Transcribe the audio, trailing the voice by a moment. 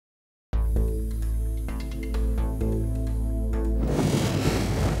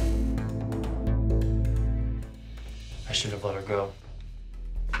I should have let her go.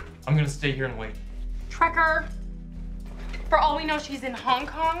 I'm gonna stay here and wait. Trekker, for all we know, she's in Hong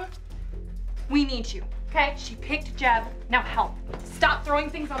Kong. We need you, okay? She picked Jeb, now help. Stop throwing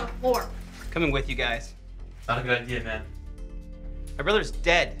things on the floor. Coming with you guys. Not a good idea, man. My brother's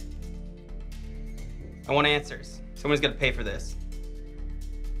dead. I want answers. Someone's gonna pay for this.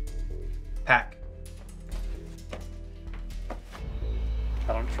 Pack.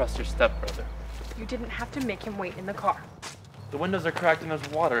 I don't trust your stepbrother. You didn't have to make him wait in the car. The windows are cracked and there's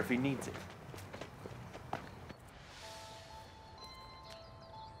water if he needs it.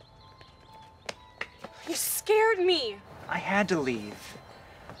 You scared me. I had to leave.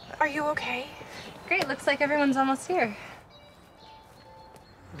 Are you okay? Great, looks like everyone's almost here.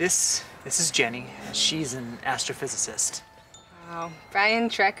 This is Jenny. She's an astrophysicist. Wow, Ramona and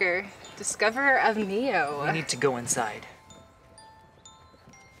Trekker, discoverer of Neo. We need to go inside.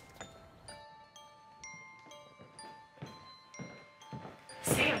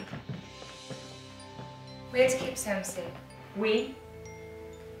 Sam. We have to keep Sam safe. We?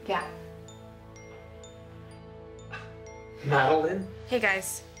 Yeah. Madeline? Hey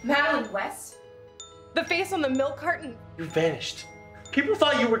guys. Madeline West? The face on the milk carton? You vanished. People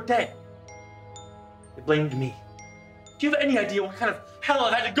thought you were dead. They blamed me. Do you have any idea what kind of hell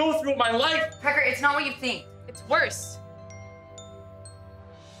I've had to go through in my life? Trekker, it's not what you think. It's worse.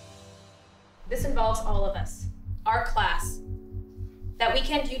 This involves all of us. Our class. That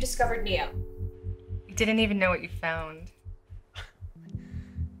weekend you discovered Neo. We didn't even know what you found.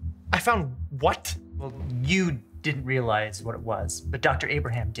 I found what? Well, you didn't realize what it was, but Dr.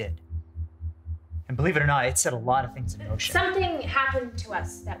 Abraham did. And believe it or not, it set a lot of things in motion. Something happened to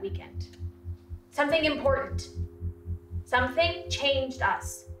us that weekend. Something important. Something changed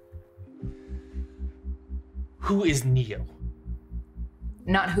us. Who is Neo?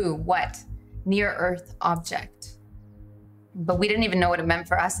 Not who, what. Near-Earth object. But we didn't even know what it meant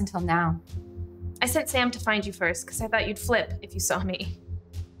for us until now. I sent Sam to find you first because I thought you'd flip if you saw me.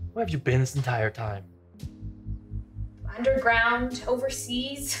 Where have you been this entire time? Underground,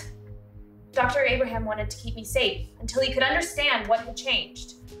 overseas. Dr. Abraham wanted to keep me safe until he could understand what had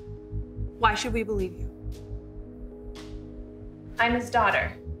changed. Why should we believe you? I'm his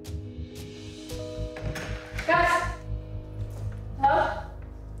daughter. Guys! Hello?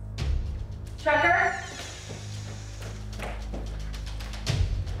 Trekker?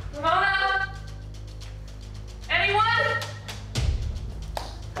 Ramona? Anyone?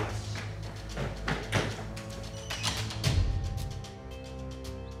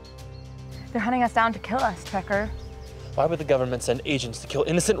 They're hunting us down to kill us, Trekker. Why would the government send agents to kill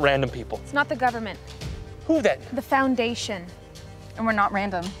innocent random people? It's not the government. Who then? The Foundation. And we're not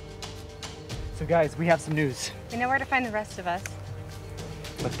random. So guys, we have some news. We know where to find the rest of us.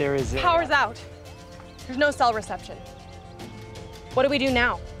 But there is a... Power's out. There's no cell reception. What do we do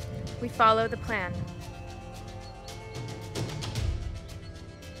now? We follow the plan.